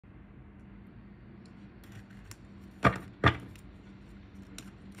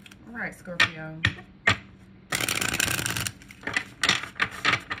All right, Scorpio.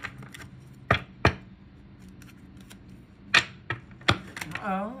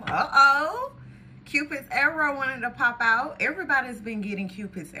 Uh-oh. Cupid's arrow wanted to pop out. Everybody's been getting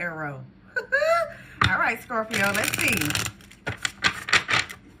Cupid's arrow. All right, Scorpio, let's see.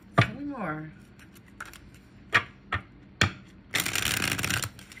 Tell me more.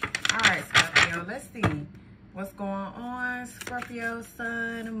 All right, Scorpio, let's see. What's going on? Scorpio,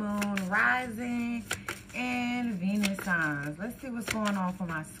 sun, moon, rising, and Venus signs. Let's see what's going on for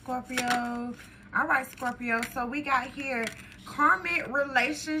my Scorpio. All right, Scorpio. So we got here karmic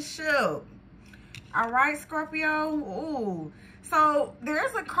relationship. All right, Scorpio. Ooh. So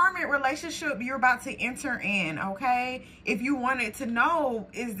there's a karmic relationship you're about to enter in, okay? If you wanted to know,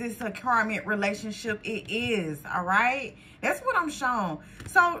 is this a karmic relationship? It is, all right? That's what I'm shown.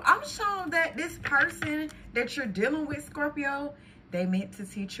 So I'm shown that this person that you're dealing with, Scorpio, they meant to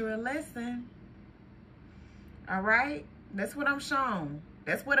teach you a lesson. All right? That's what I'm shown.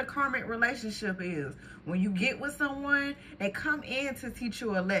 That's what a karmic relationship is. When you get with someone, they come in to teach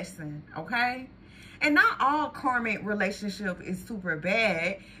you a lesson, okay? And not all karmic relationship is super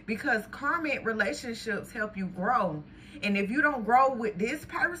bad, because karmic relationships help you grow. And if you don't grow with this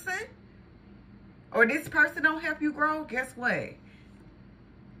person, or this person don't help you grow, guess what?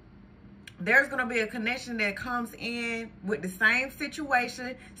 There's going to be a connection that comes in with the same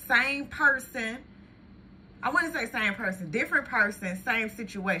situation, same person. I wouldn't say same person, different person, same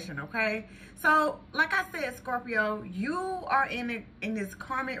situation, okay? So, like I said, Scorpio, you are in this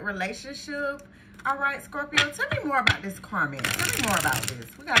karmic relationship. All right, Scorpio, tell me more about this karmic. Tell me more about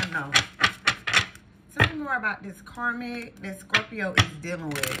this. We got to know. Tell me more about this karmic that Scorpio is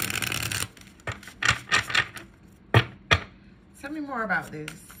dealing with. Tell me more about this.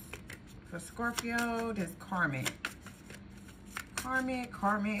 For Scorpio, this karmic. Karmic.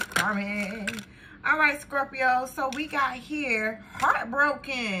 All right, Scorpio. So we got here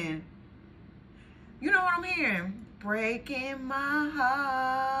heartbroken. You know what I'm hearing? Breaking my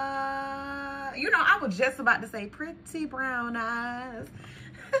heart. You know, I was just about to say pretty brown eyes.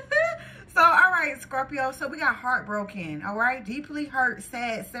 So, all right, Scorpio. So we got heartbroken. All right. Deeply hurt,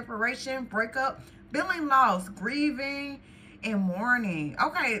 sad, separation, breakup, feeling lost, grieving, and mourning.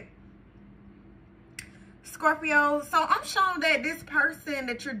 Okay. Scorpio. So I'm showing that this person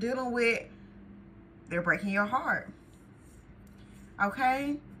that you're dealing with, they're breaking your heart.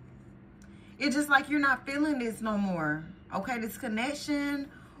 Okay? It's just like you're not feeling this no more. Okay? This connection,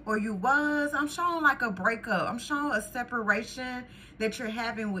 or you was. I'm showing like a breakup. I'm showing a separation that you're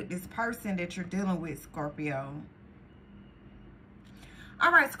having with this person that you're dealing with, Scorpio.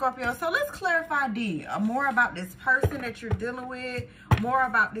 All right, Scorpio. So let's clarify more about this person that you're dealing with, more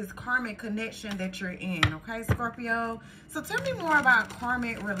about this karmic connection that you're in. Okay, Scorpio. So tell me more about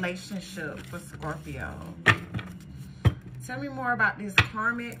karmic relationship for Scorpio. Tell me more about this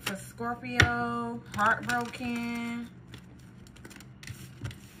karmic for Scorpio. Heartbroken.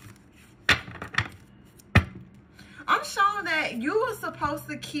 I'm showing that you were supposed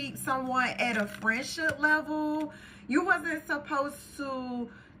to keep someone at a friendship level. You wasn't supposed to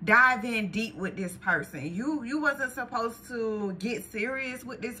dive in deep with this person. You wasn't supposed to get serious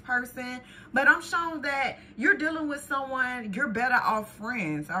with this person. But I'm showing that you're dealing with someone, you're better off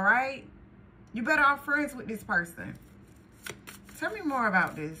friends, all right? You're better off friends with this person. Tell me more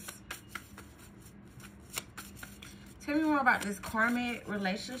about this. Tell me more about this karmic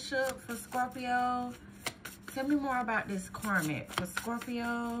relationship for Scorpio. Tell me more about this karmic for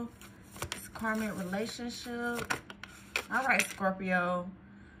Scorpio. This karmic relationship. All right, Scorpio.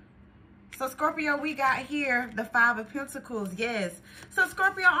 So, Scorpio, we got here the Five of Pentacles. Yes. So,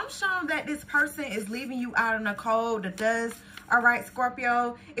 Scorpio, I'm showing that this person is leaving you out in the cold, the dust. All right,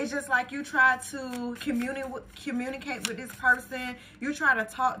 Scorpio. It's just like you try to communicate with this person. You try to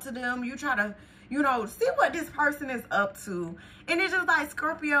talk to them. You try to, you know, see what this person is up to. And it's just like,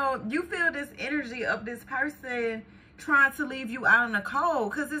 Scorpio, you feel this energy of this person trying to leave you out in the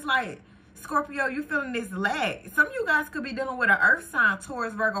cold. Because it's like, Scorpio, you feeling this lack. Some of you guys could be dealing with an earth sign,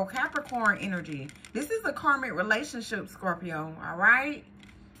 Taurus, Virgo, Capricorn energy. This is a karmic relationship, Scorpio. All right?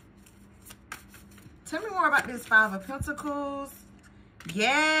 Tell me more about this Five of Pentacles.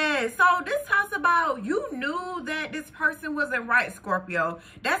 Yes. So this talks about you knew that this person wasn't right, Scorpio.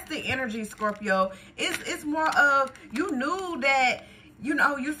 That's the energy, Scorpio. It's more of you knew that, you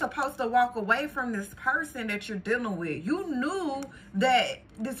know, you're supposed to walk away from this person that you're dealing with. You knew that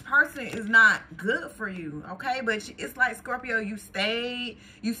this person is not good for you, okay? But it's like, Scorpio, you stayed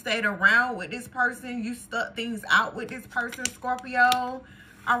around with this person. You stuck things out with this person, Scorpio,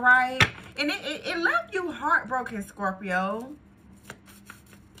 all right? And it left you heartbroken, Scorpio.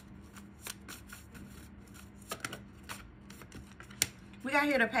 We got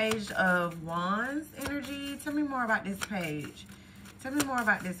here the Page of Wands energy. Tell me more about this page. Tell me more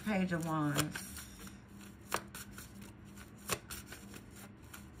about this Page of Wands.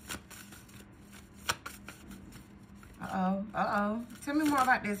 Uh-oh. Tell me more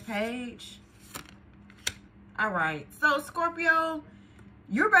about this page. All right. So, Scorpio,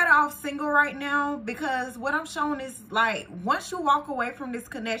 you're better off single right now, because what I'm showing is, like, once you walk away from this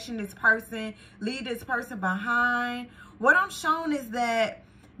connection, this person, leave this person behind, what I'm showing is that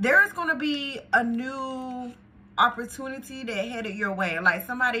there is going to be a new opportunity that headed your way. Like,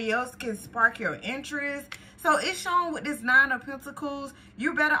 somebody else can spark your interest. So it's shown with this Nine of Pentacles,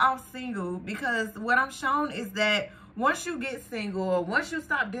 you're better off single, because what I'm showing is that once you get single, or once you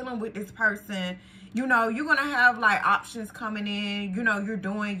stop dealing with this person, you know, you're going to have, like, options coming in. You know, you're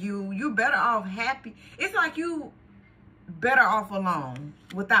doing you. You're better off happy. It's like you better off alone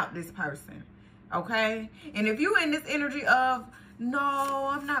without this person, okay? And if you in this energy of, no,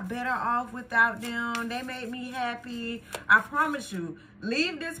 I'm not better off without them, they made me happy, I promise you,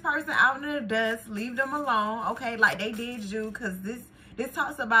 leave this person out in the dust. Leave them alone, okay? Like they did you, because this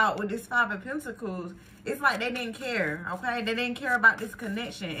talks about, with this Five of Pentacles, it's like they didn't care, okay? They didn't care about this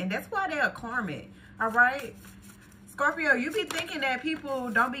connection, and that's why they're karmic, all right? Scorpio, you be thinking that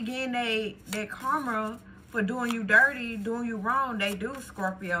people don't be getting their karma for doing you dirty, doing you wrong. They do,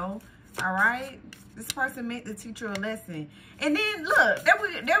 Scorpio, all right? This person meant to teach you a lesson. And then, look,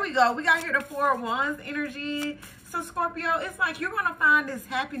 there we go. We got here the Four of Wands energy. So, Scorpio, it's like you're going to find this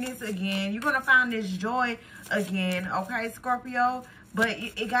happiness again. You're going to find this joy again, okay, Scorpio? But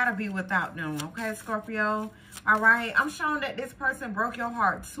it got to be without them, okay, Scorpio? All right? I'm showing that this person broke your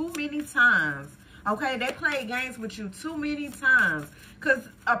heart too many times, okay? They played games with you too many times. Because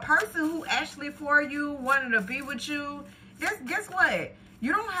a person who actually for you, wanted to be with you, guess what?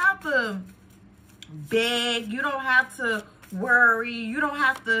 You don't have to beg. You don't have to worry. You don't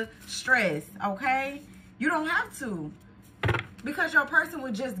have to stress, okay? You don't have to. Because your person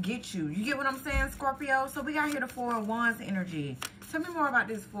would just get you. You get what I'm saying, Scorpio? So we got here the Four of Wands energy. Tell me more about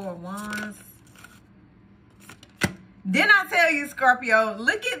this Four of Wands. Then I tell you, Scorpio,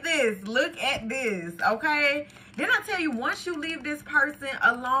 look at this. Look at this, okay? Then I tell you, once you leave this person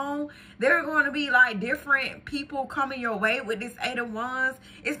alone, there are going to be, like, different people coming your way with this Eight of Wands.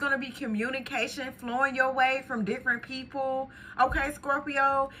 It's going to be communication flowing your way from different people, okay,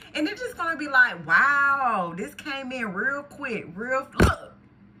 Scorpio? And it's just going to be like, wow, this came in real quick, look.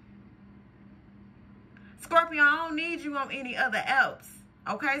 Scorpio, I don't need you on any other apps.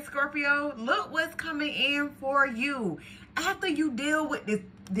 Okay, Scorpio, look what's coming in for you. After you deal with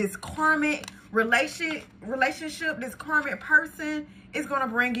this karmic relationship, this karmic person is going to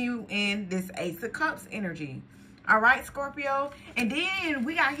bring you in this Ace of Cups energy. All right, Scorpio. And then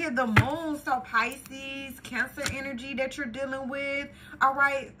we got here the Moon. So Pisces, Cancer energy that you're dealing with. All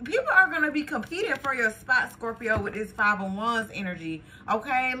right. People are going to be competing for your spot, Scorpio, with this Five of Wands energy.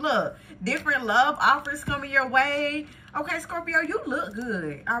 Okay, look. Different love offers coming your way. Okay, Scorpio, you look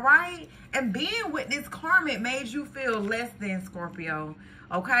good. All right. And being with this karmic made you feel less than, Scorpio.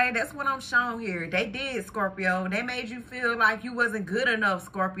 Okay, that's what I'm showing here. They did, Scorpio. They made you feel like you wasn't good enough,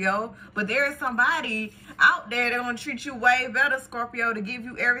 Scorpio. But there is somebody out there that gonna treat you way better, Scorpio, to give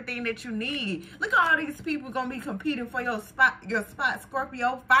you everything that you need. Look at all these people gonna be competing for your spot,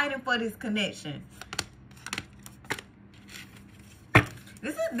 Scorpio, fighting for this connection.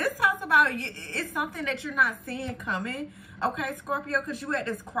 This talks about it's something that you're not seeing coming. Okay, Scorpio, because you at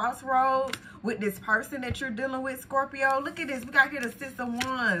this crossroads with this person that you're dealing with, Scorpio. Look at this. We got here the Six of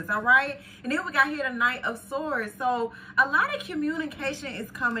Wands, all right? And then we got here the Knight of Swords. So a lot of communication is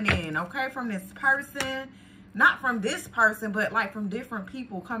coming in, okay, from this person. Not from this person, but like from different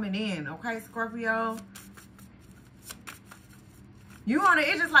people coming in, okay, Scorpio?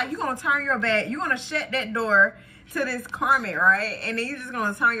 It's just like you're going to turn your back. You're going to shut that door to this karmic, right? And then you're just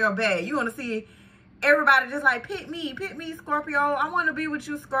going to turn your back. You're going to see everybody just like, pick me, Scorpio. I want to be with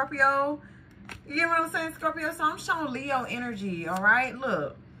you, Scorpio. You get what I'm saying, Scorpio? So I'm showing Leo energy, all right?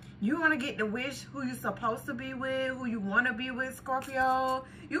 Look, you want to get to wish who you're supposed to be with, who you want to be with, Scorpio.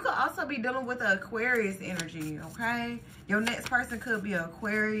 You could also be dealing with the Aquarius energy, okay? Your next person could be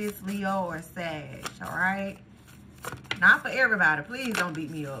Aquarius, Leo, or Sag, all right? Not for everybody. Please don't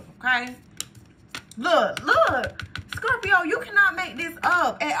beat me up, okay? Look. Scorpio, you cannot make this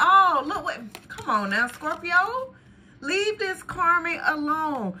up at all. Look what, come on now, Scorpio. Leave this karmic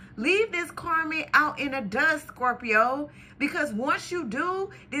alone. Leave this karmic out in the dust, Scorpio. Because once you do,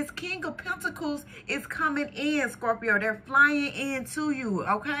 this King of Pentacles is coming in, Scorpio. They're flying into you,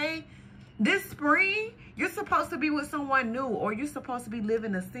 okay? This spring, You're supposed to be with someone new, or you're supposed to be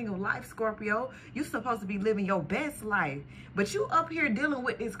living a single life, Scorpio. You're supposed to be living your best life. But you up here dealing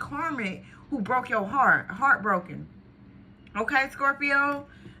with this karmic who broke your heart, heartbroken. Okay, Scorpio?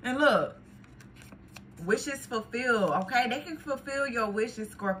 And look, wishes fulfilled, okay? They can fulfill your wishes,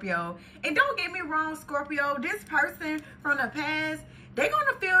 Scorpio. And don't get me wrong, Scorpio, this person from the past, they're going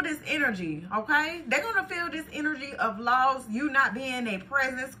to feel this energy, okay? They're going to feel this energy of loss, you not being a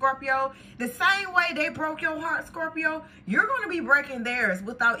present, Scorpio. The same way they broke your heart, Scorpio, you're going to be breaking theirs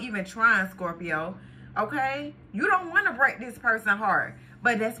without even trying, Scorpio, okay? You don't want to break this person's heart,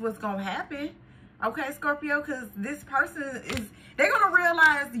 but that's what's going to happen, okay, Scorpio? Because this person is, they're going to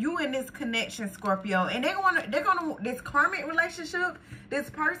realize you in this connection, Scorpio, and they're going to, this karmic relationship, this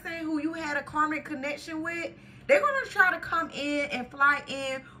person who you had a karmic connection with, they're going to try to come in and fly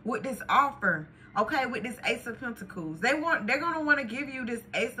in with this offer, okay, with this Ace of Pentacles. They're going to want to give you this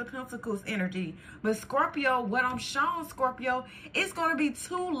Ace of Pentacles energy. But Scorpio, what I'm showing, Scorpio, it's going to be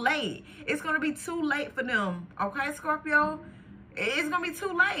too late. It's going to be too late for them, okay, Scorpio? It's going to be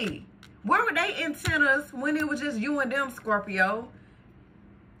too late. Where were they antennas when it was just you and them, Scorpio?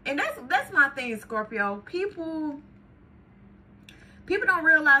 And that's my thing, Scorpio. People don't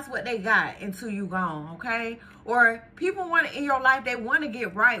realize what they got until you gone, okay? Or people want in your life, they want to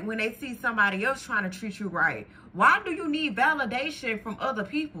get right when they see somebody else trying to treat you right. Why do you need validation from other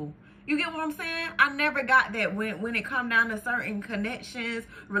people? You get what I'm saying? I never got that when it come down to certain connections,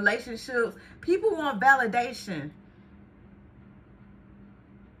 relationships. People want validation.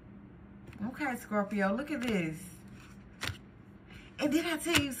 Okay, Scorpio, look at this. And did I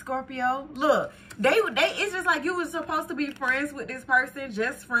tell you, Scorpio? Look, it's just like you were supposed to be friends with this person,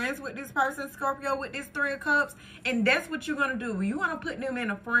 just friends with this person, Scorpio, with this Three of Cups. And that's what you're going to do. You want to put them in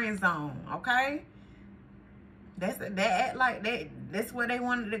a friend zone, okay? That's where they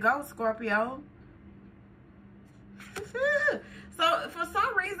wanted to go, Scorpio. So for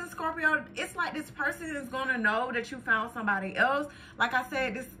some reason, Scorpio, it's like this person is gonna know that you found somebody else. Like I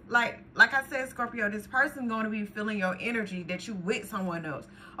said, like I said, Scorpio, this person gonna be feeling your energy that you with someone else,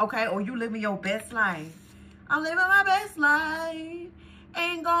 okay? Or you living your best life. I'm living my best life.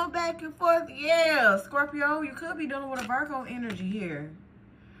 Ain't going back and forth. Yeah, Scorpio, you could be dealing with a Virgo energy here.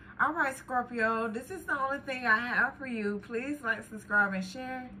 All right, Scorpio, this is the only thing I have for you. Please like, subscribe, and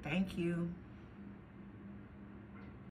share. Thank you.